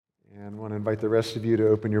And I want to invite the rest of you to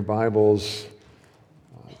open your Bibles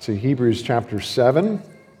to Hebrews chapter 7.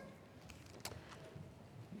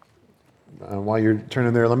 While you're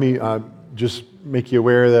turning there, let me just make you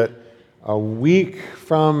aware that a week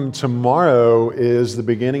from tomorrow is the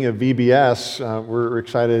beginning of VBS. We're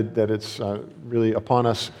excited that it's really upon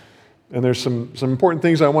us. And there's some important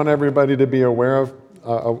things I want everybody to be aware of.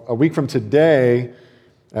 A week from today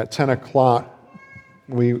at 10 o'clock,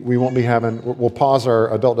 we won't be having, we'll pause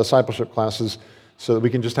our adult discipleship classes so that we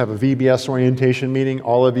can just have a VBS orientation meeting.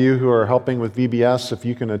 All of you who are helping with VBS, if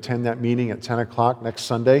you can attend that meeting at 10 o'clock next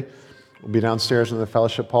Sunday, we'll be downstairs in the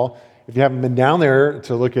fellowship hall. If you haven't been down there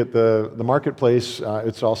to look at the marketplace,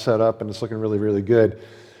 it's all set up and it's looking really, really good.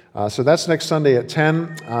 So that's next Sunday at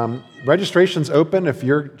 10. Registration's open. If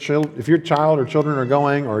your child or children are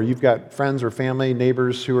going, or you've got friends or family,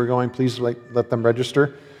 neighbors who are going, please let them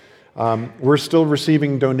register. We're still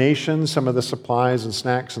receiving donations. Some of the supplies and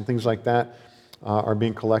snacks and things like that are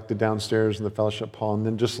being collected downstairs in the fellowship hall. And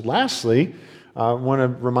then just lastly, I want to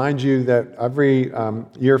remind you that every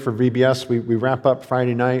year for VBS, we wrap up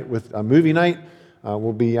Friday night with a movie night.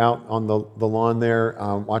 We'll be out on the lawn there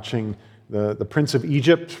watching the Prince of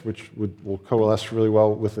Egypt, which will coalesce really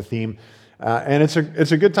well with the theme. And it's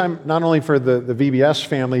a good time not only for the VBS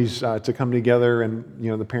families to come together and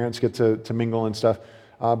the parents get to mingle and stuff,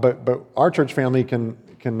 but our church family can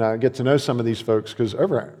get to know some of these folks because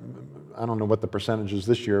I don't know what the percentage is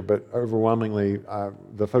this year, but overwhelmingly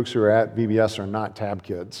the folks who are at VBS are not Tab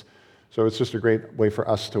kids. So it's just a great way for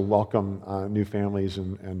us to welcome new families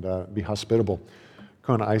and be hospitable.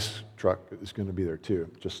 Kona Ice Truck is going to be there too,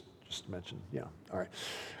 just to mention. Yeah, all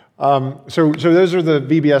right. So those are the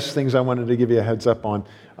VBS things I wanted to give you a heads up on.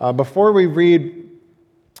 Before we read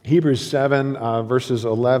Hebrews 7, verses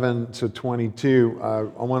 11 to 22,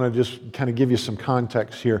 I want to just kind of give you some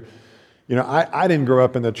context here. I didn't grow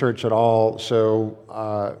up in the church at all,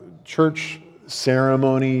 so church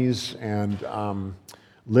ceremonies and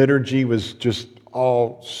liturgy was just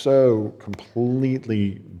all so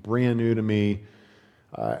completely brand new to me.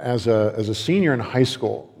 As a senior in high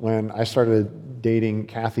school, when I started dating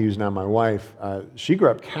Kathy, who's now my wife, she grew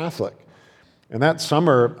up Catholic. And that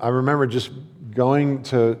summer, I remember just going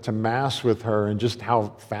to Mass with her and just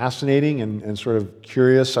how fascinating and sort of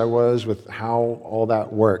curious I was with how all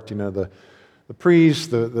that worked. The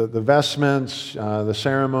priest, the vestments, the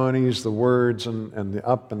ceremonies, the words, and the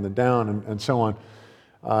up and the down, and so on.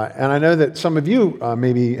 And I know that some of you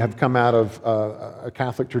maybe have come out of a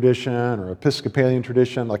Catholic tradition or Episcopalian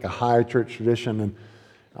tradition, like a high church tradition,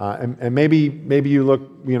 and maybe you look,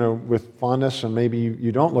 with fondness, and maybe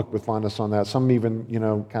you don't look with fondness on that. Some even,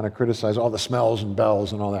 kind of criticize all the smells and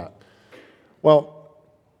bells and all that. Well,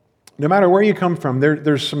 no matter where you come from,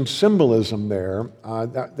 there's some symbolism there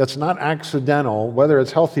that's not accidental. Whether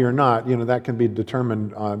it's healthy or not, that can be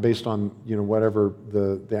determined based on, whatever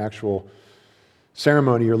the actual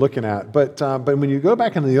ceremony you're looking at. But when you go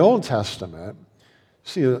back into the Old Testament, you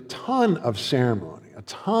see a ton of ceremony, a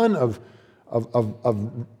ton of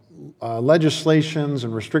legislations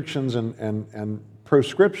and restrictions and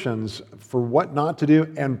proscriptions for what not to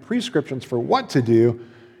do and prescriptions for what to do,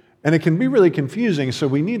 and it can be really confusing. So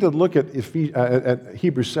we need to look at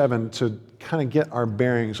Hebrews 7 to kind of get our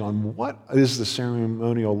bearings on what is the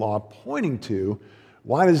ceremonial law pointing to,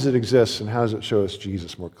 why does it exist, and how does it show us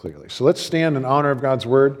Jesus more clearly. So let's stand in honor of God's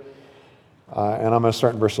word, and I'm going to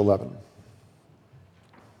start in verse 11.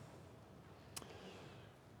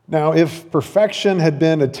 Now, if perfection had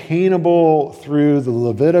been attainable through the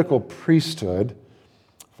Levitical priesthood,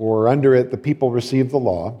 for under it the people received the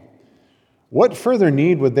law, what further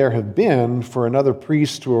need would there have been for another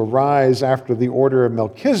priest to arise after the order of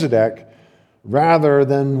Melchizedek rather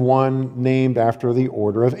than one named after the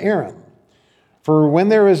order of Aaron? For when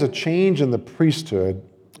there is a change in the priesthood,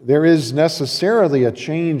 there is necessarily a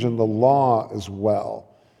change in the law as well.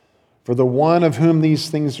 For the one of whom these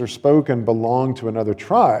things are spoken belonged to another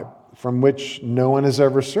tribe, from which no one has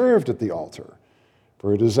ever served at the altar.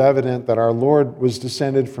 For it is evident that our Lord was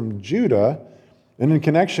descended from Judah, and in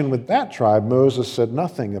connection with that tribe, Moses said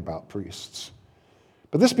nothing about priests.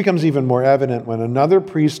 But this becomes even more evident when another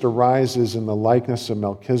priest arises in the likeness of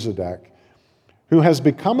Melchizedek, who has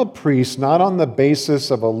become a priest not on the basis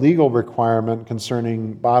of a legal requirement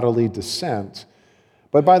concerning bodily descent,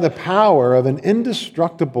 but by the power of an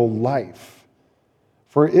indestructible life.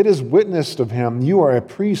 For it is witnessed of him, you are a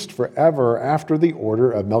priest forever after the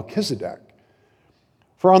order of Melchizedek.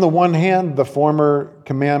 For on the one hand, the former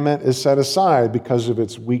commandment is set aside because of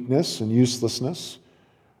its weakness and uselessness,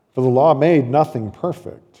 for the law made nothing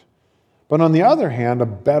perfect. But on the other hand, a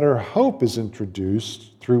better hope is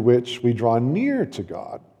introduced through which we draw near to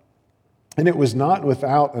God. And it was not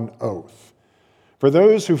without an oath. For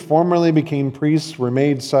those who formerly became priests were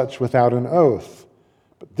made such without an oath.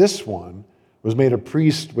 But this one was made a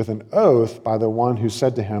priest with an oath by the one who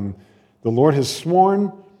said to him, "The Lord has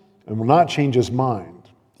sworn and will not change his mind.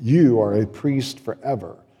 You are a priest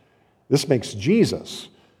forever." This makes Jesus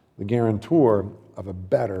the guarantor of a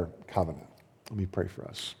better covenant. Let me pray for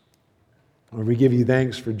us. Lord, we give you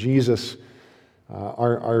thanks for Jesus,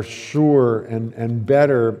 our sure and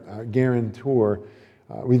better guarantor.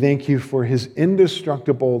 We thank you for his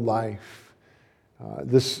indestructible life,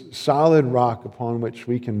 this solid rock upon which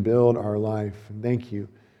we can build our life. And thank you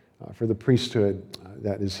for the priesthood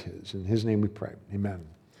that is his. In his name we pray. Amen.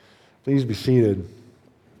 Please be seated.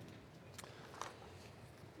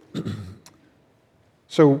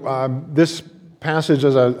 So this passage,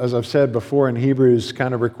 as I've said before in Hebrews,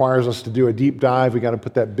 kind of requires us to do a deep dive. We got to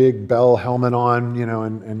put that big bell helmet on,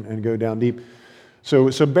 and go down deep.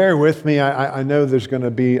 So bear with me. I know there's going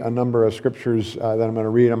to be a number of scriptures that I'm going to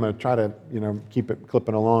read. I'm going to try to, keep it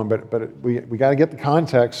clipping along, but we got to get the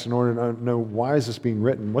context in order to know why is this being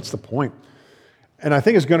written. What's the point? And I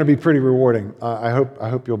think it's going to be pretty rewarding. I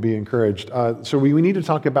hope you'll be encouraged. So we need to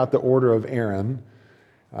talk about the order of Aaron,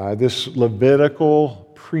 this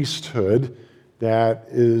Levitical priesthood that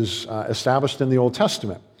is established in the Old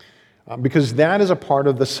Testament. Because that is a part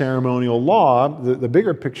of the ceremonial law, the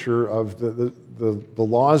bigger picture of the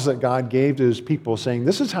laws that God gave to his people, saying,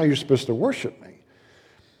 this is how you're supposed to worship me.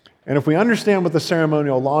 And if we understand what the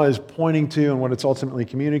ceremonial law is pointing to and what it's ultimately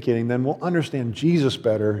communicating, then we'll understand Jesus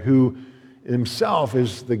better, who himself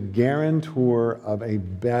is the guarantor of a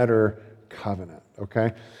better covenant,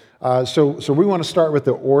 okay? So we want to start with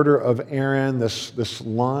the order of Aaron, this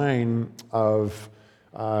line of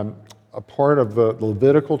a part of the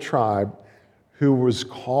Levitical tribe who was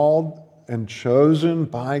called and chosen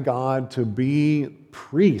by God to be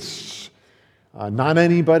priests. Not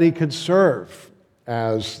anybody could serve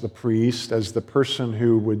as the priest, as the person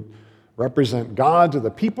who would represent God to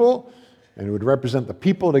the people and who would represent the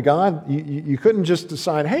people to God. You couldn't just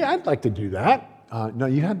decide, hey, I'd like to do that. No,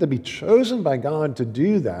 you had to be chosen by God to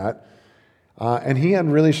do that. And he had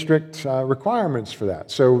really strict requirements for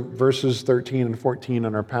that. So verses 13 and 14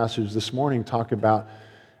 in our passage this morning talk about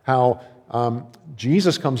how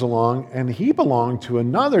Jesus comes along and he belonged to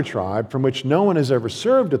another tribe from which no one has ever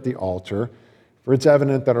served at the altar. For it's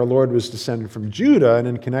evident that our Lord was descended from Judah, and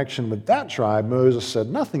in connection with that tribe, Moses said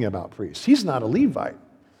nothing about priests. He's not a Levite.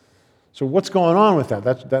 So what's going on with that?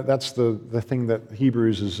 That's the thing that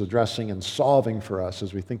Hebrews is addressing and solving for us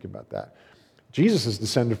as we think about that. Jesus is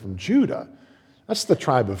descended from Judah. That's the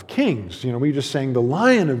tribe of kings. We just sang the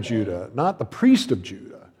Lion of Judah, not the priest of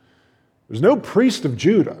Judah. There's no priest of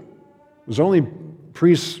Judah. There's only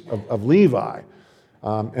priests of Levi.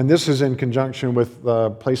 And this is in conjunction with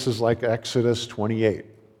places like Exodus 28,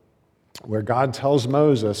 where God tells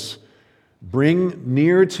Moses, "Bring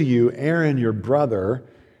near to you Aaron your brother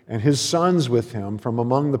and his sons with him from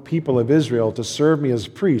among the people of Israel to serve me as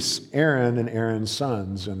priests, Aaron and Aaron's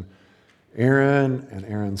sons." And Aaron and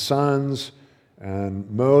Aaron's sons and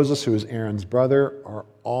Moses, who is Aaron's brother, are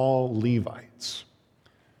all Levites.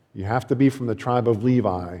 You have to be from the tribe of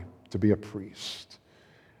Levi to be a priest.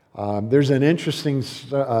 There's an interesting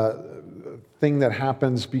thing that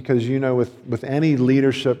happens because, with any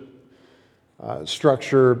leadership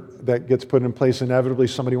structure that gets put in place, inevitably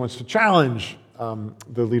somebody wants to challenge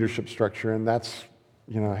the leadership structure, and that's,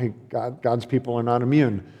 hey, God's people are not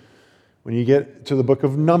immune. When you get to the book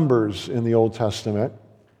of Numbers in the Old Testament,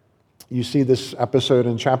 you see this episode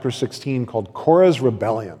in chapter 16 called Korah's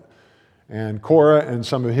Rebellion. And Korah and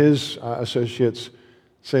some of his associates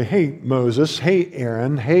say, hey, Moses, hey,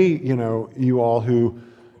 Aaron, hey, you all who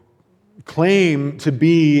claim to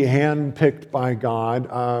be handpicked by God,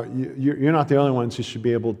 you're not the only ones who should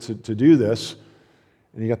be able to do this.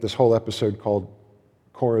 And you got this whole episode called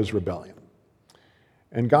Korah's Rebellion.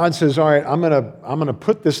 And God says, all right, I'm gonna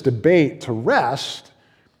put this debate to rest,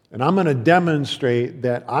 and I'm going to demonstrate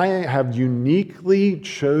that I have uniquely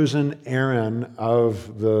chosen Aaron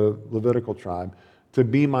of the Levitical tribe to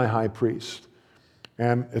be my high priest.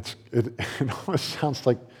 And it almost sounds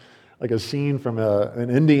like a scene from an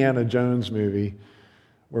Indiana Jones movie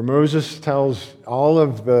where Moses tells all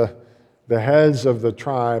of the heads of the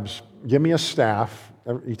tribes, give me a staff.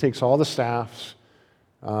 He takes all the staffs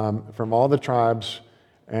from all the tribes,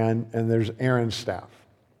 and there's Aaron's staff.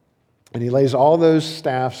 And he lays all those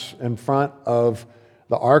staffs in front of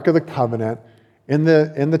the Ark of the Covenant in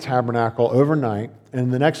the tabernacle overnight.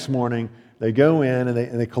 And the next morning, they go in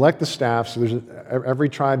and they collect the staffs. So every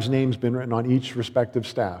tribe's name's been written on each respective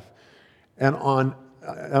staff. And on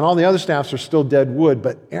and all the other staffs are still dead wood,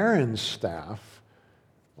 but Aaron's staff,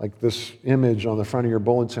 like this image on the front of your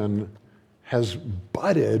bulletin, has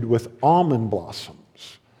budded with almond blossoms.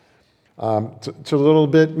 It's a little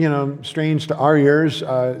bit, strange to our ears,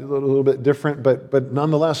 a little bit different, but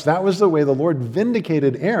nonetheless, that was the way the Lord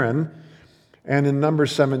vindicated Aaron. And in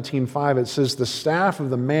Numbers 17:5, it says, "The staff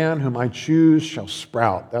of the man whom I choose shall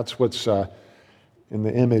sprout." That's what's in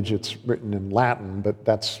the image. It's written in Latin, but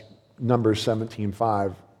that's Numbers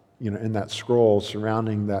 17:5, in that scroll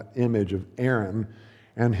surrounding that image of Aaron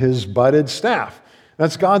and his budded staff.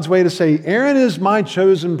 That's God's way to say, Aaron is my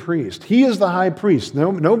chosen priest. He is the high priest.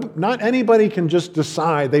 No, not anybody can just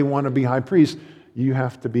decide they want to be high priest. You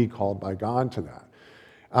have to be called by God to that.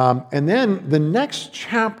 And then the next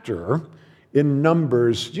chapter in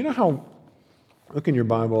Numbers, do you know how, look in your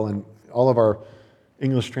Bible, and all of our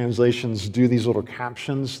English translations do these little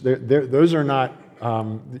captions. Those are not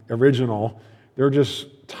original. They're just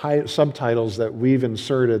subtitles that we've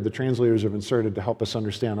inserted, the translators have inserted to help us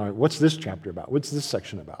understand, all right, what's this chapter about? What's this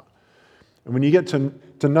section about? And when you get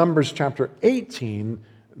to Numbers chapter 18,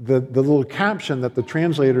 the little caption that the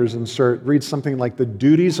translators insert reads something like the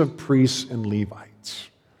duties of priests and Levites.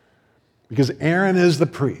 Because Aaron is the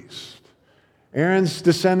priest. Aaron's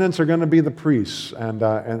descendants are going to be the priests, and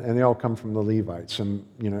they all come from the Levites. And,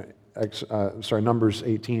 Numbers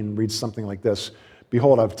 18 reads something like this.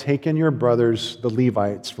 "Behold, I've taken your brothers, the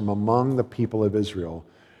Levites, from among the people of Israel.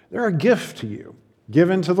 They're a gift to you,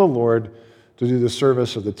 given to the Lord to do the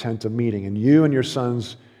service of the tent of meeting. And you and your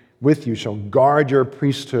sons with you shall guard your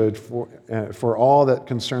priesthood for all that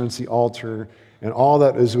concerns the altar and all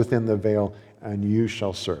that is within the veil, and you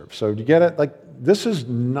shall serve." So do you get it? This is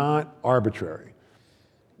not arbitrary.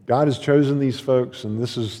 God has chosen these folks, and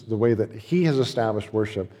this is the way that he has established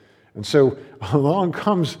worship. And so along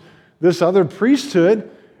comes this other priesthood,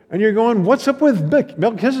 and you're going, what's up with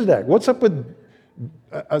Melchizedek? What's up with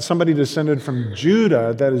somebody descended from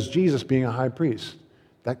Judah, that is Jesus, being a high priest?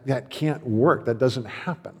 That can't work. That doesn't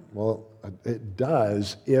happen. Well, it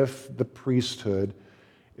does if the priesthood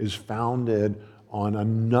is founded on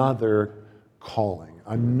another calling,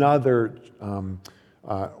 another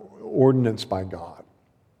ordinance by God.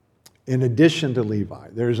 In addition to Levi,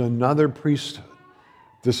 there's another priesthood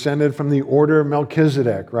descended from the order of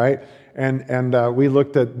Melchizedek, right? And we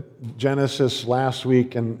looked at Genesis last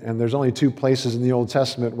week, and there's only 2 places in the Old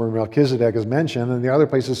Testament where Melchizedek is mentioned, and the other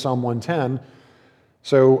place is Psalm 110.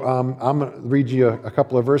 So I'm going to read you a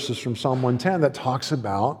couple of verses from Psalm 110 that talks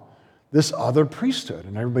about this other priesthood.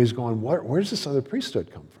 And everybody's going, where's this other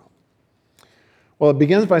priesthood come from? Well, it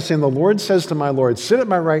begins by saying, "The Lord says to my Lord, sit at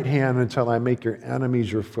my right hand until I make your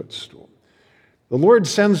enemies your footstool. The Lord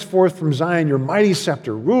sends forth from Zion your mighty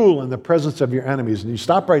scepter, rule in the presence of your enemies." And you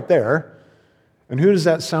stop right there. And who does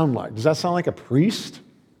that sound like? Does that sound like a priest?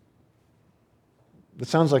 It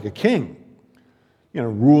sounds like a king,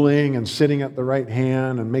 ruling and sitting at the right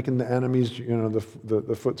hand and making the enemies,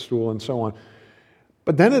 the footstool and so on.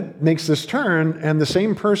 But then it makes this turn, and the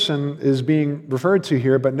same person is being referred to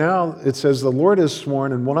here, but now it says, "The Lord has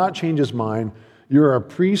sworn and will not change his mind. You are a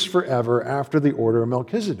priest forever after the order of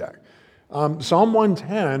Melchizedek." Psalm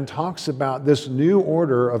 110 talks about this new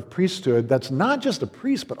order of priesthood that's not just a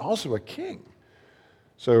priest, but also a king.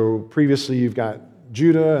 So previously you've got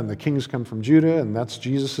Judah, and the kings come from Judah, and that's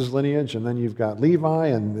Jesus' lineage. And then you've got Levi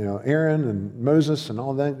and Aaron and Moses and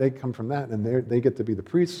all that. They come from that, and they get to be the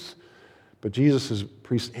priests. But Jesus is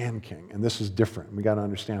priest and king, and this is different. We got to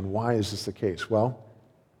understand, why is this the case? Well,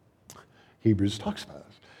 Hebrews talks about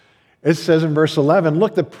this. It says in verse 11,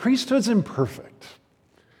 "Look, the priesthood's imperfect."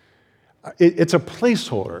 It's a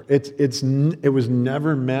placeholder. It was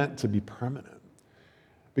never meant to be permanent.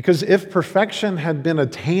 Because if perfection had been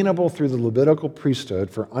attainable through the Levitical priesthood,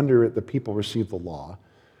 for under it the people received the law,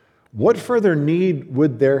 what further need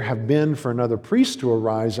would there have been for another priest to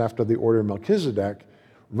arise after the order of Melchizedek,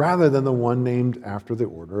 rather than the one named after the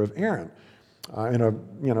order of Aaron?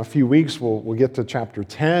 In a few weeks, we'll get to chapter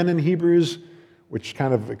 10 in Hebrews, which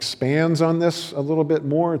kind of expands on this a little bit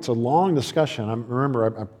more. It's a long discussion.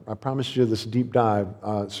 Remember, I promised you this deep dive,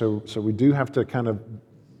 so we do have to kind of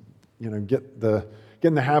get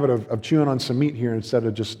in the habit of chewing on some meat here instead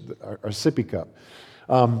of just our sippy cup.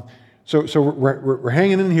 So we're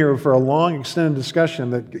hanging in here for a long, extended discussion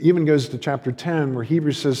that even goes to chapter 10, where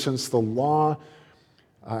Hebrews says, since the law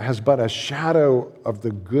has but a shadow of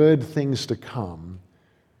the good things to come,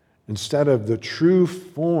 instead of the true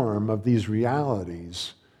form of these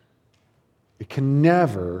realities, it can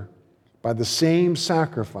never, by the same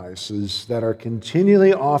sacrifices that are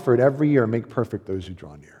continually offered every year, make perfect those who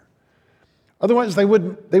draw near. Otherwise, they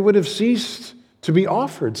would have ceased to be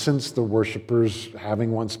offered, since the worshipers,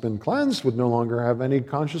 having once been cleansed, would no longer have any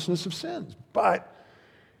consciousness of sins. But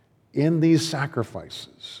in these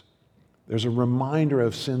sacrifices, there's a reminder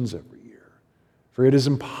of sins every year. For it is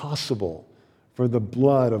impossible for the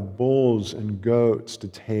blood of bulls and goats to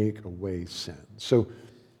take away sin. So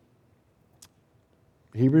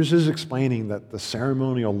Hebrews is explaining that the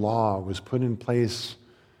ceremonial law was put in place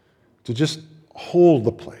to just hold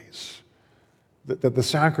the place. That the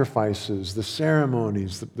sacrifices, the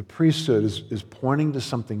ceremonies, the priesthood is pointing to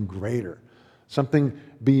something greater, something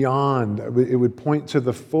beyond. It would point to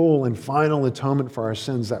the full and final atonement for our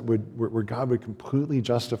sins where God would completely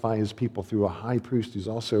justify his people through a high priest who's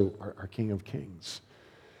also our King of Kings.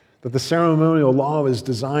 That the ceremonial law is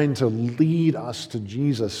designed to lead us to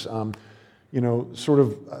Jesus. Sort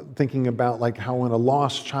of thinking about like how when a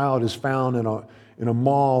lost child is found in a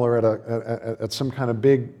mall or at some kind of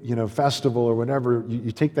big festival or whatever,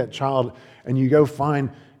 you take that child and you go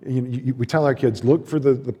find. We tell our kids, look for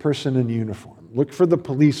the person in uniform, look for the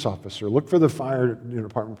police officer, look for the fire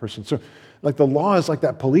department person. So, like the law is like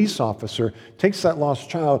that police officer takes that lost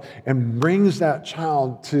child and brings that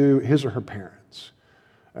child to his or her parents.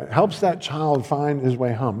 It helps that child find his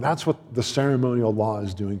way home. That's what the ceremonial law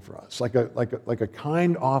is doing for us, like a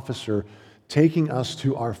kind officer taking us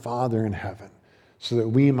to our Father in heaven, so that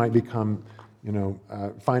we might become,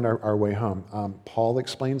 find our way home. Paul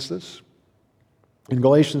explains this. In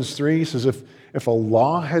Galatians 3, he says, if a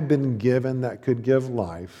law had been given that could give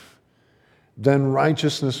life, then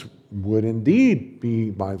righteousness would indeed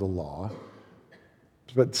be by the law.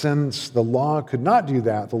 But since the law could not do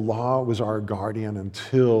that, the law was our guardian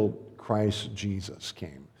until Christ Jesus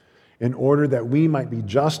came, in order that we might be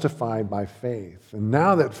justified by faith. And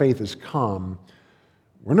now that faith has come,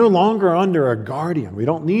 we're no longer under a guardian. We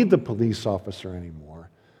don't need the police officer anymore.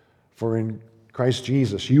 For in Christ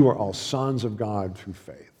Jesus, you are all sons of God through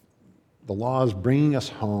faith. The law is bringing us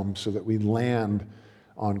home so that we land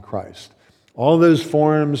on Christ. All those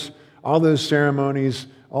forms, all those ceremonies,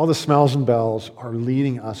 all the smells and bells are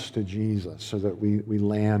leading us to Jesus so that we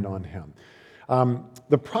land on him.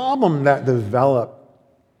 The problem that developed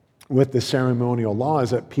with the ceremonial law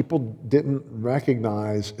is that people didn't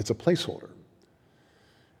recognize it's a placeholder.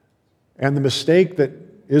 And the mistake that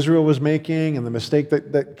Israel was making, and the mistake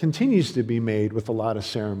that continues to be made with a lot of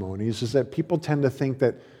ceremonies, is that people tend to think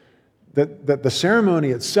that the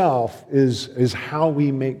ceremony itself is how we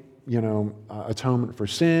make atonement for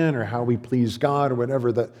sin, or how we please God, or whatever.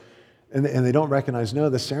 And they don't recognize, no,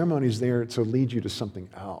 the ceremony is there to lead you to something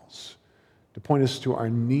else, to point us to our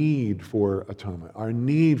need for atonement, our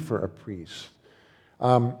need for a priest.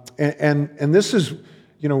 And this is,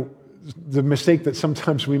 the mistake that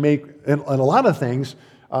sometimes we make in a lot of things.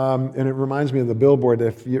 And it reminds me of the billboard.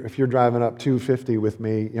 If you're driving up 250 with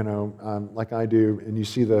me, like I do, and you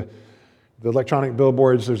see the electronic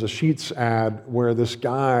billboards, there's a Sheetz ad where this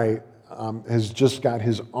guy has just got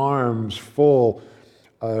his arms full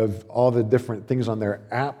of all the different things on their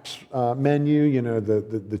apps menu,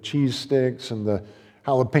 the cheese sticks and the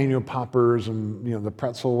jalapeno poppers and the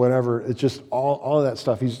pretzel, whatever. It's just all of that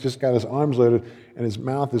stuff. He's just got his arms loaded and his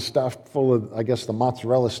mouth is stuffed full of, I guess, the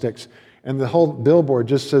mozzarella sticks. And the whole billboard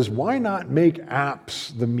just says, why not make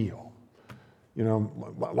apps the meal?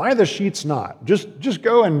 Why the Sheetz not? Just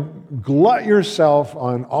go and glut yourself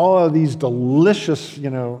on all of these delicious,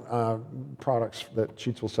 products that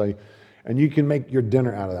Sheetz will say, and you can make your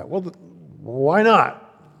dinner out of that. Well, why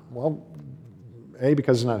not? Well, A,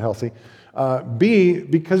 because it's not healthy. B,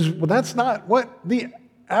 because that's not what the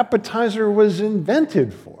appetizer was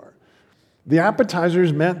invented for. The appetizer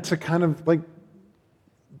is meant to kind of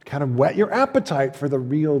whet your appetite for the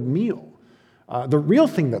real meal, the real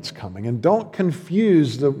thing that's coming. And don't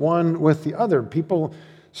confuse the one with the other. People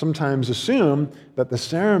sometimes assume that the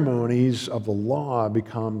ceremonies of the law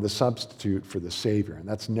become the substitute for the Savior, and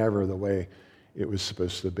that's never the way it was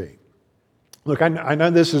supposed to be. Look, I know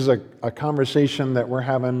this is a conversation that we're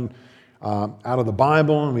having out of the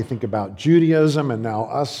Bible, and we think about Judaism and now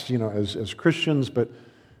us, as Christians, but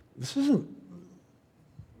this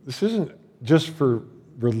isn't just for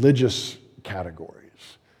religious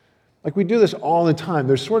categories. Like, we do this all the time.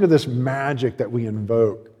 There's sort of this magic that we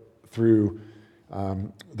invoke through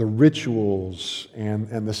the rituals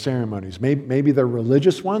and the ceremonies. Maybe they're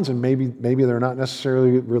religious ones, and maybe they're not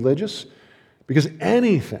necessarily religious, because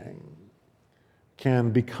anything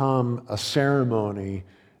can become a ceremony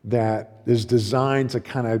that is designed to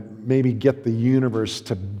kind of maybe get the universe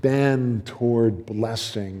to bend toward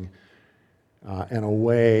blessing and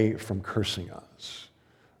away from cursing us,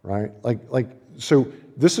 right? So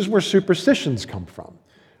this is where superstitions come from.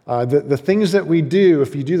 The things that we do,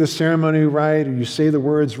 if you do the ceremony right, or you say the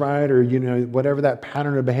words right, or whatever that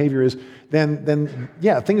pattern of behavior is, then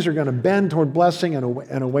yeah, things are going to bend toward blessing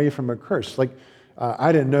and away from a curse. Like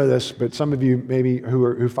I didn't know this, but some of you maybe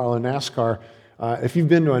who follow NASCAR, if you've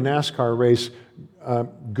been to a NASCAR race,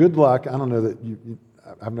 good luck. I don't know that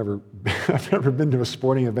I've never I've never been to a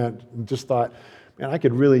sporting event and just thought, man, I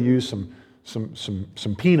could really use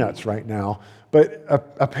some peanuts right now. But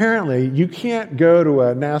apparently, you can't go to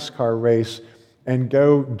a NASCAR race and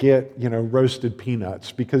go get roasted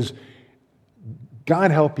peanuts, because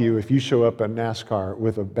God help you if you show up at NASCAR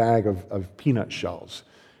with a bag of peanut shells.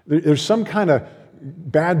 There's some kind of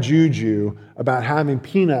bad juju about having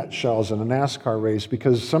peanut shells in a NASCAR race,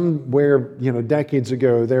 because somewhere decades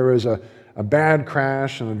ago there was a bad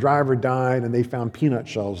crash and a driver died, and they found peanut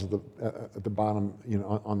shells at the bottom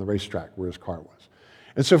on the racetrack where his car was.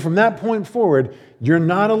 And so from that point forward, you're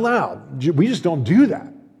not allowed. We just don't do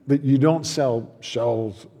that. But you don't sell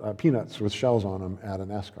shells, peanuts with shells on them at a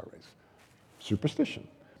NASCAR race. Superstition.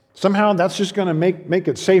 Somehow that's just going to make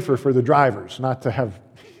it safer for the drivers not to have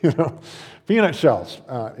peanut shells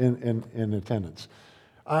in attendance.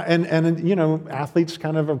 And athletes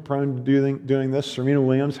kind of are prone to doing this. Serena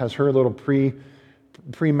Williams has her little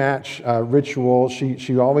pre-match ritual.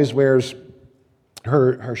 She always wears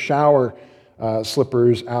her shower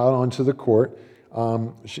slippers out onto the court,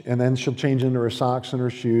 and then she'll change into her socks and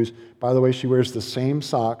her shoes. By the way, she wears the same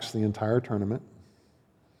socks the entire tournament.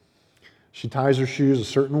 She ties her shoes a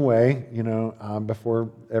certain way,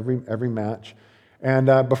 before every match.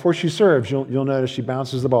 And before she serves, you'll notice she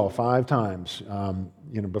bounces the ball 5 times,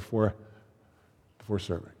 before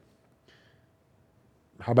serving.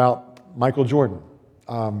 How about Michael Jordan?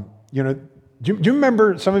 Do you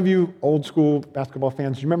remember, some of you old school basketball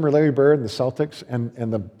fans, do you remember Larry Bird and the Celtics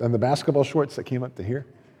and the basketball shorts that came up to here?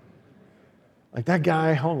 Like that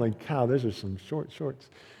guy, holy cow, those are some short shorts.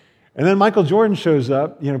 And then Michael Jordan shows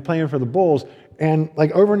up, playing for the Bulls, and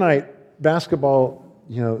like overnight, basketball,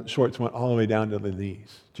 shorts went all the way down to the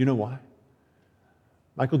knees. Do you know why?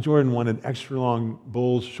 Michael Jordan wanted extra long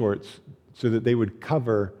Bulls shorts so that they would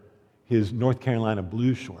cover his North Carolina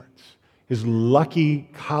blue shorts, his lucky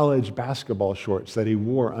college basketball shorts that he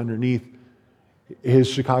wore underneath his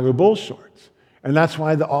Chicago Bulls shorts. And that's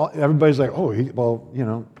why everybody's like,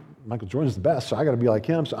 Michael Jordan's the best, so I got to be like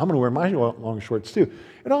him, so I'm going to wear my long shorts too.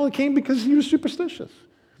 It all came because he was superstitious.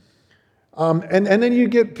 And then you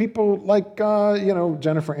get people like,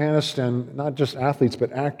 Jennifer Aniston, not just athletes,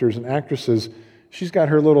 but actors and actresses. She's got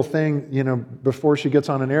her little thing, before she gets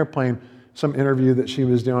on an airplane, some interview that she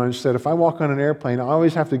was doing. She said, if I walk on an airplane, I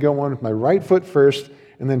always have to go on with my right foot first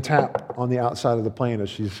and then tap on the outside of the plane as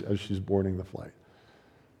she's boarding the flight.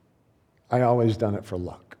 I always done it for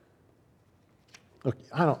luck. Look,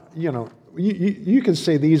 you can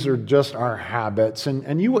say these are just our habits,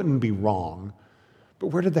 and you wouldn't be wrong, but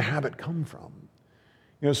where did the habit come from?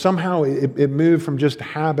 Somehow it moved from just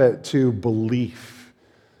habit to belief.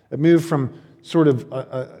 It moved from sort of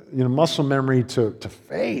muscle memory to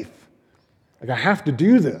faith. Like, I have to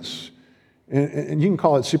do this. And you can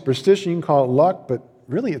call it superstition, you can call it luck, but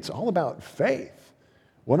really it's all about faith.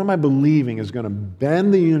 What am I believing is going to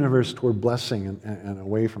bend the universe toward blessing and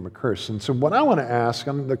away from a curse? And so what I want to ask,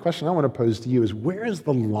 the question I want to pose to you is, where is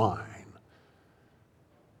the line?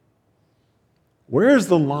 Where is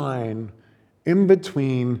the line in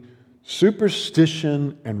between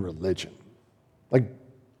superstition and religion? Like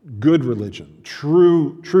good religion,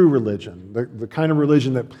 true religion, the kind of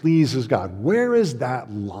religion that pleases God. Where is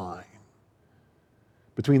that line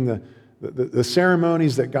between the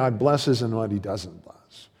ceremonies that God blesses and what he doesn't bless?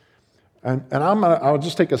 And I'll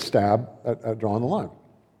just take a stab at drawing the line.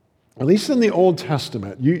 At least in the Old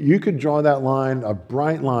Testament, you could draw that line, a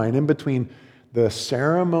bright line, in between the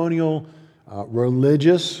ceremonial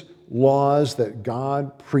religious laws that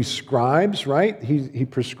God prescribes, right? He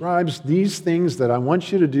prescribes these things that I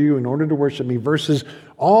want you to do in order to worship me, versus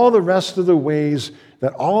all the rest of the ways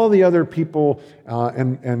that all the other people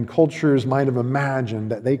and cultures might have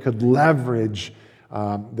imagined that they could leverage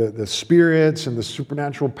the spirits and the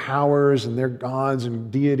supernatural powers and their gods and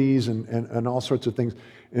deities and all sorts of things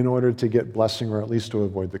in order to get blessing, or at least to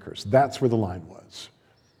avoid the curse. That's where the line was,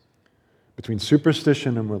 between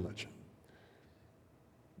superstition and religion.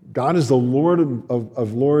 God is the Lord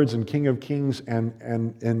of lords and King of kings,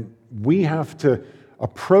 and we have to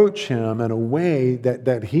approach him in a way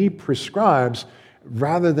that he prescribes,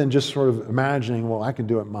 rather than just sort of imagining, well, I can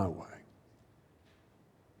do it my way.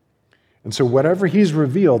 And so whatever he's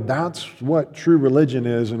revealed, that's what true religion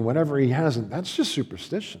is, and whatever he hasn't, that's just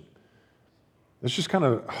superstition. It's just kind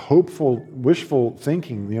of hopeful, wishful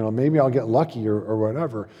thinking, maybe I'll get lucky or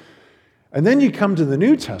whatever. And then you come to the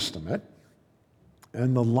New Testament,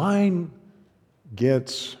 and the line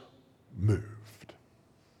gets moved.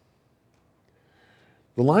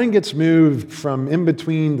 The line gets moved from in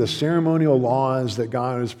between the ceremonial laws that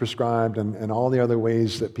God has prescribed and all the other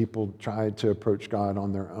ways that people try to approach God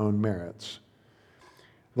on their own merits.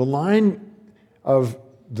 The line of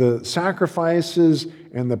the sacrifices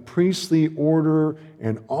and the priestly order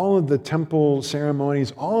and all of the temple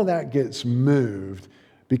ceremonies, all of that gets moved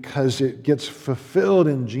because it gets fulfilled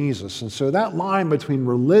in Jesus. And so that line between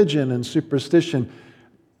religion and superstition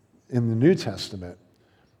in the New Testament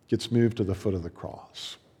gets moved to the foot of the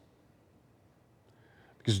cross.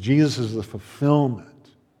 Because Jesus is the fulfillment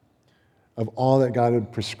of all that God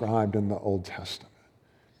had prescribed in the Old Testament.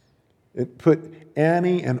 It put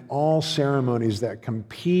any and all ceremonies that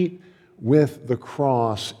compete with the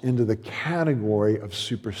cross into the category of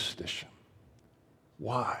superstition.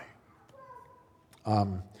 Why?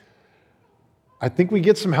 I think we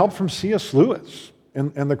get some help from C.S. Lewis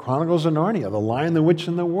and the Chronicles of Narnia, The Lion, the Witch,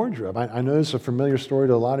 and the Wardrobe. I know it's a familiar story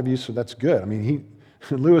to a lot of you, so that's good. I mean,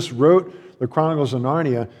 Lewis wrote the Chronicles of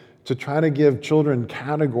Narnia to try to give children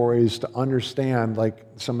categories to understand, like,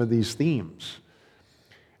 some of these themes.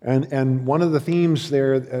 And one of the themes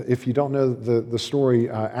there, if you don't know the story,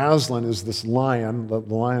 Aslan is this lion, the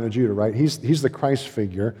Lion of Judah, right? He's the Christ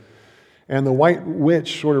figure. And the White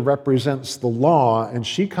Witch sort of represents the law, and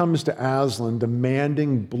she comes to Aslan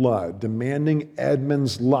demanding blood, demanding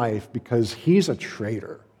Edmund's life because he's a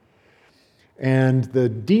traitor. And the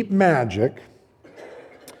deep magic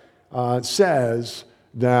says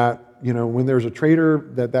that, when there's a traitor,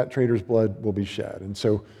 that traitor's blood will be shed. And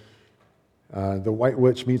so the White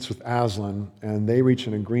Witch meets with Aslan, and they reach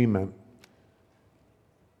an agreement.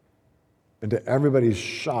 And to everybody's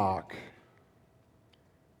shock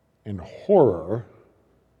and horror,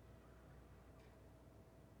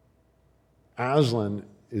 Aslan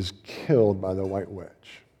is killed by the White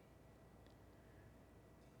Witch.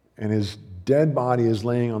 And his dead body is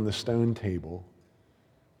laying on the stone table.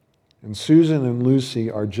 And Susan and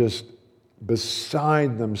Lucy are just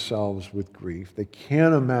beside themselves with grief. They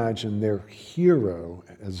can't imagine their hero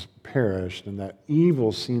has perished and that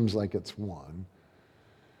evil seems like it's won.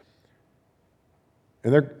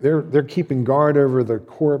 And they're keeping guard over the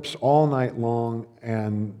corpse all night long,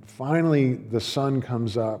 and finally the sun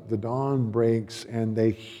comes up, the dawn breaks, and they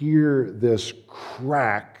hear this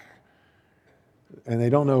crack, and they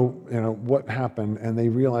don't know, what happened, and they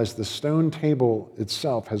realize the stone table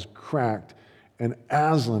itself has cracked, and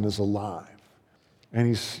Aslan is alive, and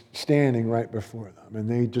he's standing right before them, and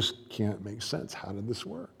they just can't make sense. How did this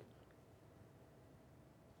work?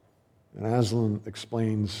 And Aslan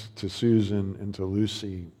explains to Susan and to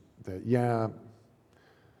Lucy that,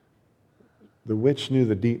 the witch knew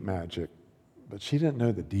the deep magic, but she didn't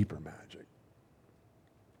know the deeper magic.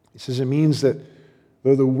 He says it means that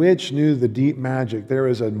though the witch knew the deep magic, there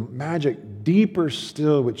is a magic deeper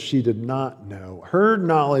still which she did not know. Her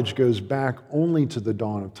knowledge goes back only to the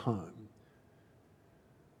dawn of time.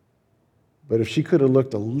 But if she could have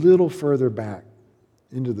looked a little further back,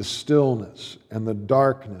 into the stillness and the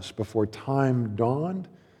darkness before time dawned,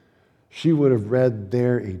 she would have read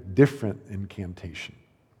there a different incantation.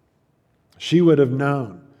 She would have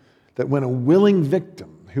known that when a willing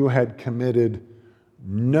victim who had committed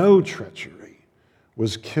no treachery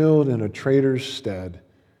was killed in a traitor's stead,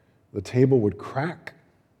 the table would crack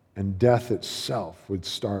and death itself would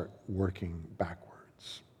start working backwards.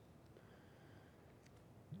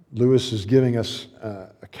 Lewis is giving us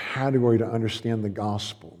a category to understand the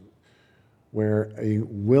gospel, where a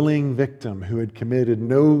willing victim who had committed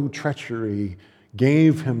no treachery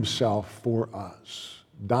gave himself for us,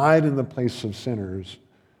 died in the place of sinners,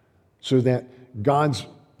 so that God's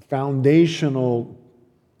foundational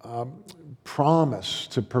promise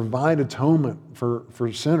to provide atonement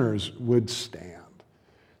for sinners would stand.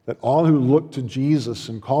 That all who look to Jesus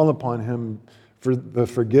and call upon him for the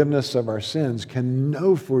forgiveness of our sins can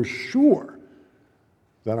know for sure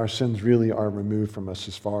that our sins really are removed from us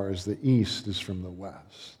as far as the east is from the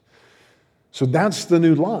west. So that's the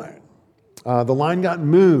new line. The line got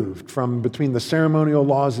moved from between the ceremonial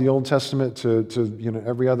laws of the Old Testament to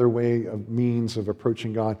every other way of means of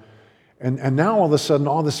approaching God. And now all of a sudden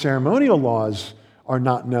all the ceremonial laws are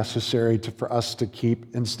not necessary for us to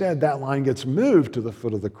keep. Instead, that line gets moved to the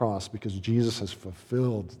foot of the cross because Jesus has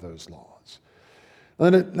fulfilled those laws.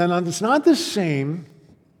 And it's not the same.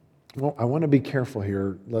 Well, I want to be careful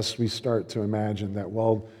here, lest we start to imagine that,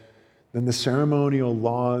 then the ceremonial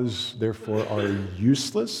laws, therefore, are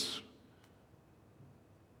useless.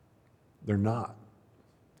 They're not.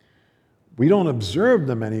 We don't observe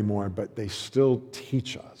them anymore, but they still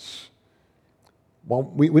teach us. Well,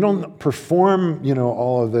 we don't perform,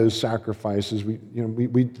 all of those sacrifices. We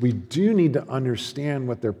do need to understand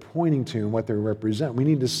what they're pointing to and what they represent. We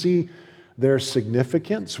need to see their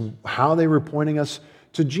significance, how they were pointing us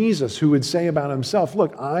to Jesus, who would say about himself,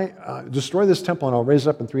 look, I destroy this temple and I'll raise it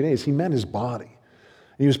up in 3 days. He meant his body.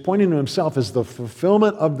 He was pointing to himself as the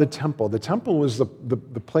fulfillment of the temple. The temple was the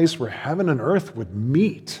place where heaven and earth would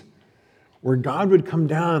meet, where God would come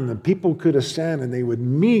down and people could ascend and they would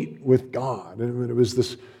meet with God. And it was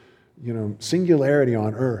this, singularity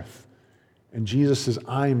on earth. And Jesus says,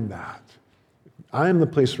 I'm that. I'm the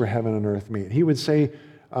place where heaven and earth meet. He would say,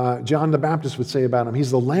 John the Baptist would say about him, he's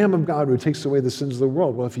the Lamb of God who takes away the sins of the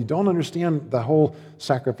world. Well, if you don't understand the whole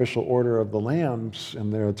sacrificial order of the lambs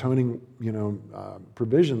and their atoning,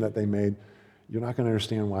 provision that they made, you're not going to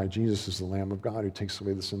understand why Jesus is the Lamb of God who takes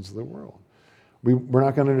away the sins of the world. We're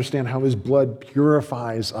not going to understand how his blood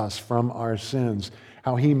purifies us from our sins,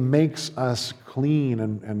 how he makes us clean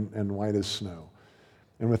and white as snow.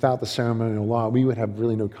 And without the ceremonial law, we would have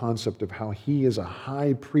really no concept of how he is a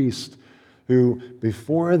high priest who,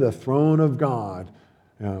 before the throne of God,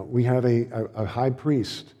 we have a high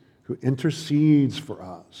priest who intercedes for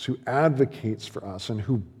us, who advocates for us, and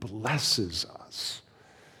who blesses us.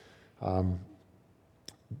 A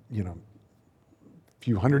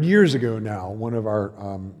few hundred years ago now, one of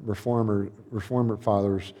our reformer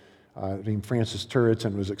fathers, named Francis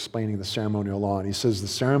Turretin, was explaining the ceremonial law, and he says the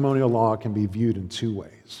ceremonial law can be viewed in two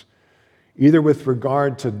ways, either with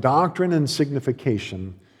regard to doctrine and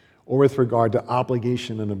signification, or with regard to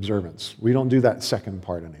obligation and observance. We don't do that second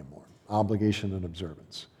part anymore, obligation and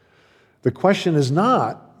observance. The question is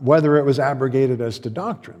not whether it was abrogated as to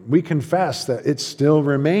doctrine. We confess that it still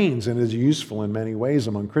remains and is useful in many ways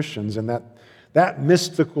among Christians, and that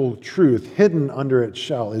mystical truth hidden under its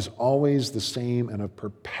shell is always the same and of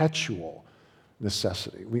perpetual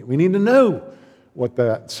necessity. We need to know what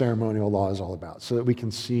that ceremonial law is all about so that we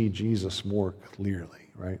can see Jesus more clearly,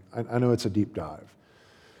 right? I know it's a deep dive.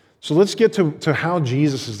 So let's get to how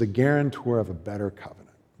Jesus is the guarantor of a better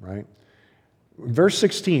covenant, right? Verse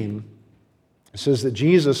 16 says that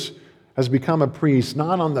Jesus has become a priest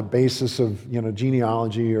not on the basis of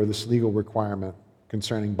genealogy or this legal requirement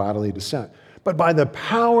concerning bodily descent, but by the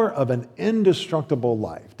power of an indestructible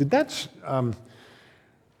life.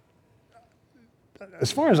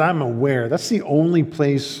 As far as I'm aware, that's the only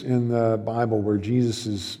place in the Bible where Jesus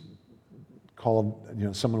is called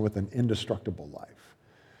someone with an indestructible life.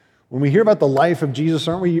 When we hear about the life of Jesus,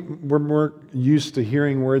 we're more used to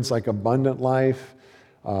hearing words like abundant life,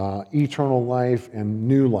 eternal life, and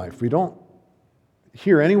new life. We don't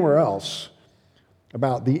hear anywhere else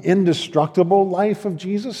about the indestructible life of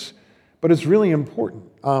Jesus, but it's really important.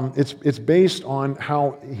 It's based on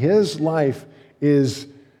how his life is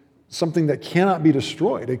something that cannot be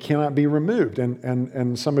destroyed. It cannot be removed.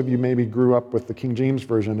 And some of you maybe grew up with the King James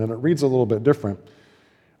Version, and it reads a little bit different.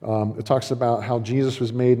 It talks about how Jesus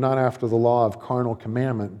was made not after the law of carnal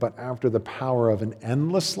commandment, but after the power of an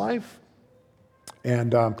endless life.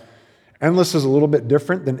 And endless is a little bit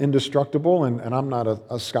different than indestructible, and I'm not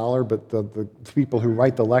a scholar, but the people who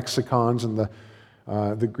write the lexicons and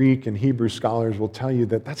the Greek and Hebrew scholars will tell you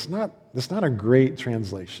that that's not a great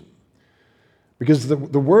translation. Because the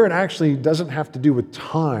word actually doesn't have to do with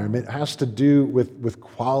time. It has to do with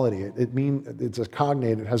quality. It's a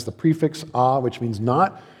cognate. It has the prefix "a," which means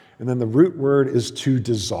not, and then the root word is to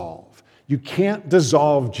dissolve. You can't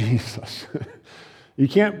dissolve Jesus. You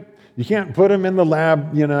can't put him in the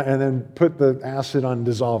lab, and then put the acid on and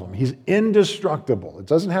dissolve him. He's indestructible. It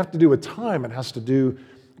doesn't have to do with time. It has to do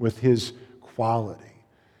with his quality.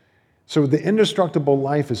 So the indestructible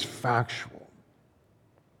life is factual.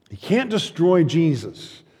 You can't destroy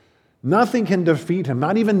Jesus. Nothing can defeat him.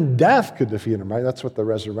 Not even death could defeat him, right? That's what the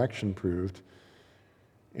resurrection proved.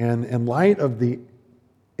 And in light of the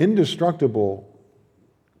indestructible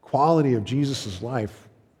quality of Jesus' life,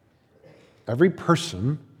 every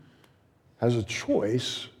person has a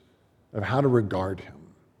choice of how to regard him.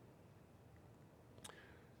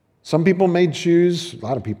 Some people may choose, a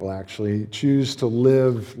lot of people actually, choose to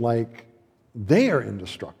live like they are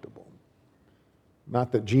indestructible.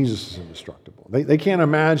 Not that Jesus is indestructible. They can't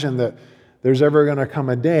imagine that there's ever going to come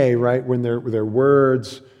a day, right, when their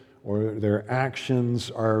words or their actions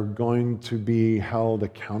are going to be held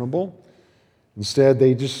accountable. Instead,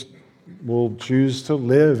 they just will choose to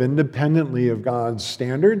live independently of God's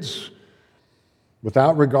standards,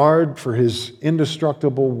 without regard for his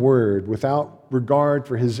indestructible word, without regard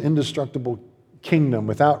for his indestructible kingdom,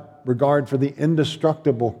 without regard for the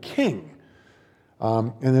indestructible king.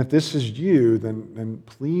 And if this is you, then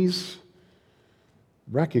please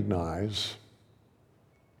recognize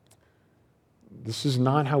this is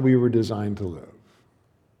not how we were designed to live.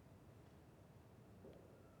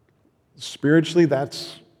 Spiritually,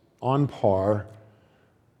 that's on par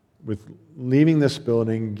with leaving this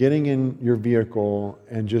building, getting in your vehicle,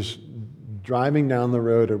 and just driving down the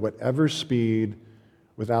road at whatever speed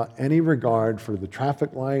without any regard for the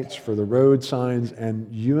traffic lights, for the road signs,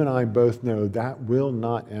 and you and I both know that will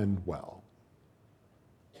not end well.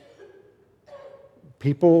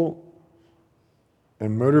 People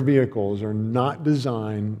and motor vehicles are not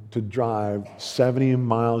designed to drive 70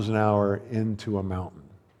 miles an hour into a mountain.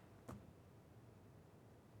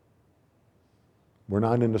 We're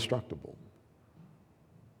not indestructible.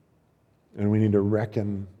 And we need to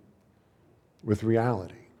reckon with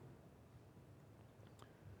reality.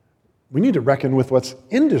 We need to reckon with what's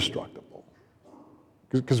indestructible.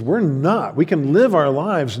 Because we're not. We can live our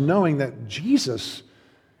lives knowing that Jesus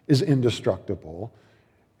is indestructible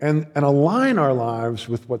and align our lives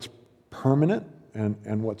with what's permanent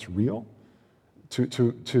and what's real.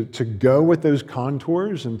 To go with those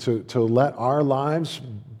contours and to let our lives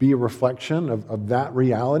be a reflection of that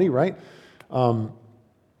reality, right?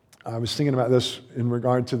 I was thinking about this in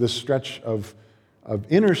regard to this stretch of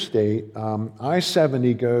interstate.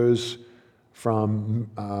 I-70 goes from,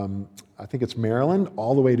 I think it's Maryland,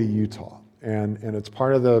 all the way to Utah. And it's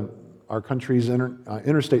part of our country's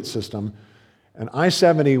interstate system. And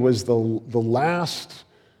I-70 was the last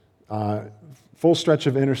full stretch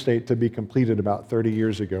of interstate to be completed about 30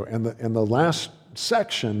 years ago. And the last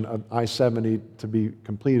section of I-70 to be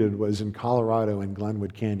completed was in Colorado in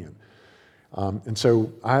Glenwood Canyon. And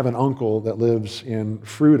so I have an uncle that lives in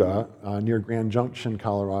Fruita near Grand Junction,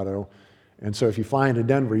 Colorado. And so if you fly into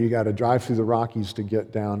Denver, you got to drive through the Rockies to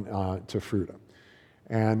get down to Fruita.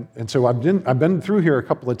 And so I've been through here a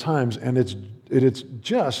couple of times, and it's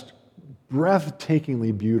just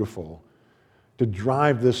breathtakingly beautiful to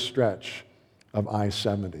drive this stretch of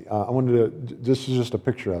I-70. This is just a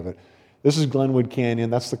picture of it. This is Glenwood Canyon,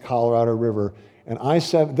 that's the Colorado River, and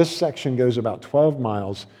this section goes about 12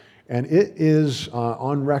 miles, and it is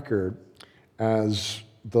on record as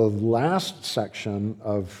the last section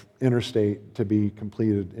of interstate to be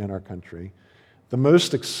completed in our country, the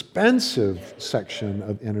most expensive section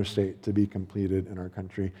of interstate to be completed in our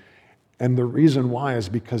country, and the reason why is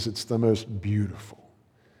because it's the most beautiful.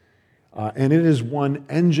 And it has won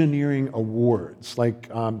engineering awards. Like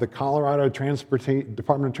the Colorado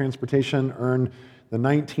Department of Transportation earned the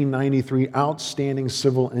 1993 Outstanding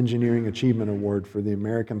Civil Engineering Achievement Award for the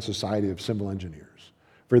American Society of Civil Engineers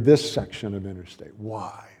for this section of interstate.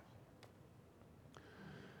 Why?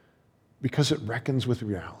 Because it reckons with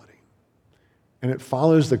reality. And it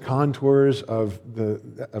follows the contours of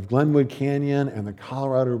Glenwood Canyon and the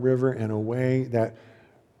Colorado River in a way that,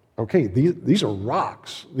 okay, these are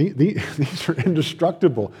rocks. These are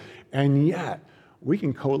indestructible. And yet, we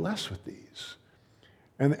can coalesce with these.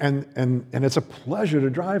 And it's a pleasure to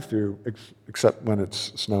drive through, except when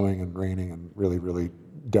it's snowing and raining and really, really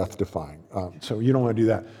death-defying. So you don't want to do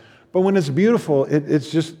that. But when it's beautiful,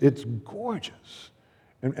 it's gorgeous.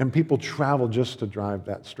 And people travel just to drive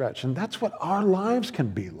that stretch. And that's what our lives can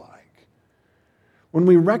be like. When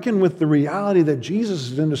we reckon with the reality that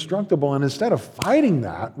Jesus is indestructible, and instead of fighting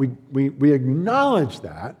that, we acknowledge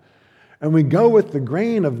that, and we go with the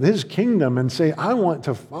grain of his kingdom and say, I want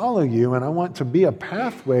to follow you, and I want to be a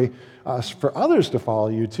pathway for others to follow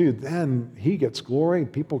you too, then he gets glory.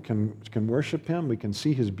 People can worship him. We can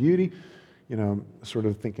see his beauty. You know, sort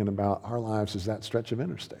of thinking about our lives as that stretch of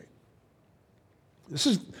interstate. This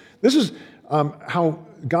is how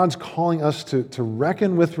God's calling us to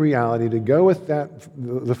reckon with reality, to go with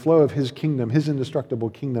the flow of his kingdom, his indestructible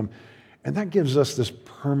kingdom. And that gives us this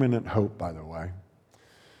permanent hope, by the way.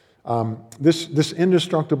 This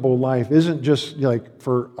indestructible life isn't just like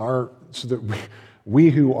so that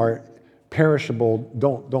we who are perishable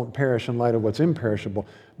don't perish in light of what's imperishable.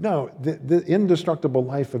 No, the indestructible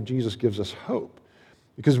life of Jesus gives us hope.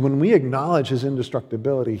 Because when we acknowledge his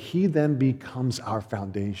indestructibility, he then becomes our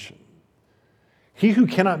foundation. He who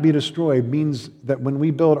cannot be destroyed means that when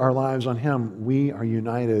we build our lives on him, we are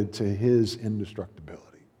united to his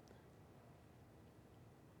indestructibility.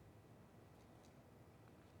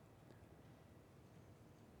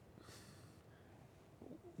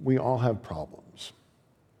 We all have problems.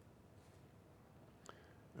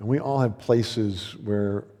 And we all have places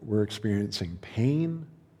where we're experiencing pain,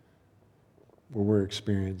 where we're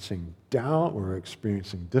experiencing doubt, where we're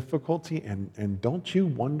experiencing difficulty, and don't you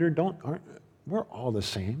wonder, we're all the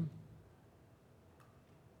same.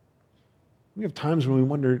 We have times when we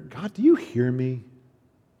wonder, God, do you hear me?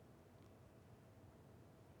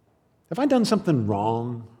 Have I done something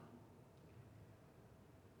wrong?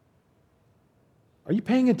 Are you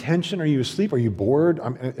paying attention? Are you asleep? Are you bored?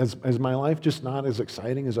 Is my life just not as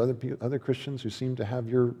exciting as other Christians who seem to have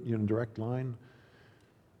your direct line?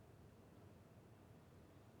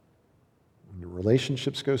 When your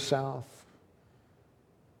relationships go south,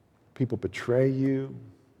 people betray you,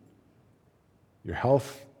 your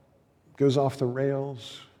health goes off the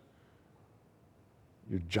rails,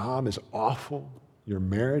 your job is awful, your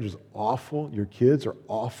marriage is awful, your kids are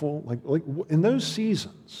awful. Like in those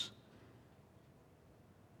seasons,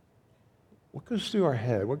 what goes through our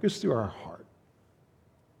head? What goes through our heart?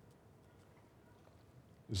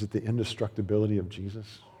 Is it the indestructibility of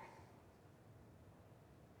Jesus?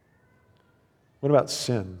 What about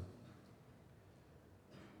sin?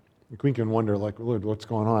 We can wonder, like, Lord, what's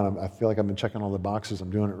going on? I feel like I've been checking all the boxes. I'm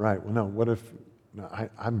doing it right. Well, no, what if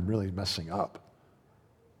I'm really messing up?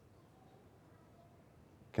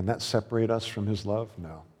 Can that separate us from his love?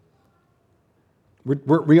 No.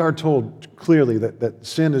 We are told clearly that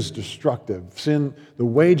sin is destructive. Sin, the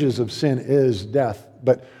wages of sin is death.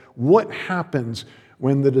 But what happens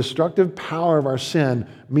when the destructive power of our sin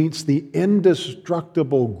meets the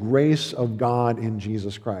indestructible grace of God in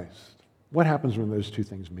Jesus Christ? What happens when those two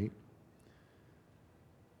things meet?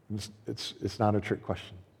 It's not a trick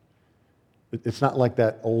question. It's not like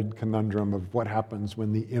that old conundrum of what happens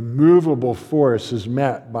when the immovable force is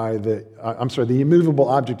met by the immovable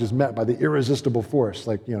object is met by the irresistible force.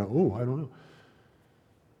 Like, I don't know.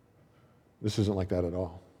 This isn't like that at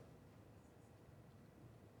all.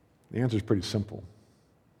 The answer is pretty simple.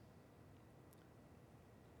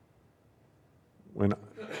 When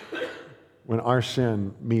our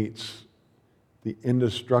sin meets the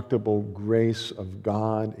indestructible grace of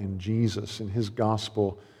God in Jesus, in his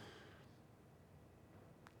gospel,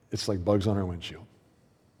 it's like bugs on our windshield.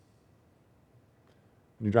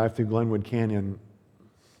 When you drive through Glenwood Canyon,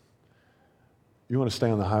 you want to stay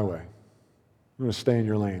on the highway. You want to stay in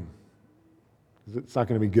your lane. It's not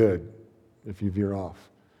going to be good if you veer off.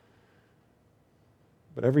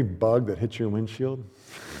 But every bug that hits your windshield,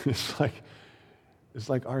 it's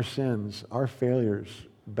like our sins, our failures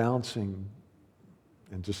bouncing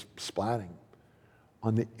and just splatting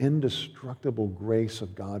on the indestructible grace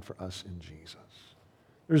of God for us in Jesus.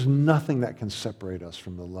 There's nothing that can separate us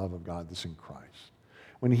from the love of God that's in Christ.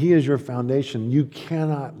 When he is your foundation, you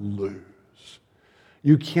cannot lose.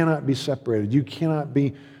 You cannot be separated. You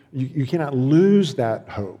cannot lose that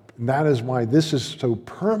hope. And that is why this is so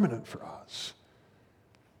permanent for us.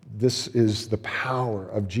 This is the power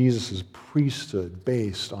of Jesus' priesthood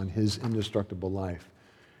based on his indestructible life.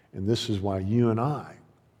 And this is why you and I,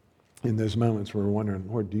 in those moments where we're wondering,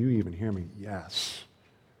 Lord, do you even hear me? Yes.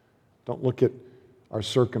 Don't look at our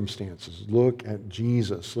circumstances. Look at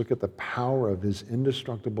Jesus. Look at the power of his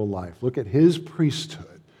indestructible life. Look at his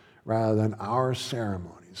priesthood rather than our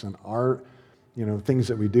ceremonies and our things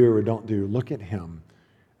that we do or don't do. Look at him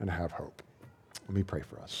and have hope. Let me pray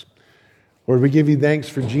for us. Lord, we give you thanks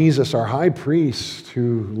for Jesus, our high priest,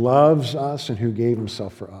 who loves us and who gave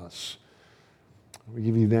himself for us. We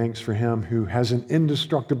give you thanks for him who has an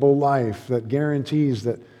indestructible life that guarantees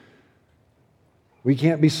that we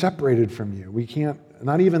can't be separated from you. We can't,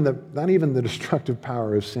 not even the destructive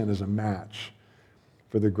power of sin is a match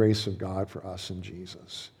for the grace of God for us in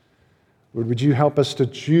Jesus. Lord, would you help us to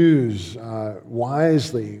choose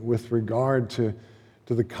wisely with regard to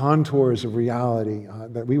the contours of reality,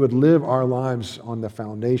 that we would live our lives on the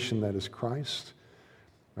foundation that is Christ,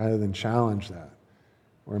 rather than challenge that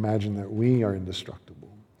or imagine that we are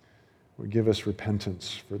indestructible. Lord, give us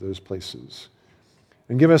repentance for those places.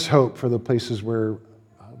 And give us hope for the places where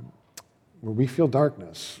we feel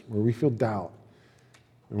darkness, where we feel doubt,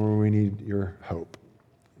 and where we need your hope.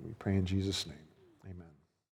 We pray in Jesus' name.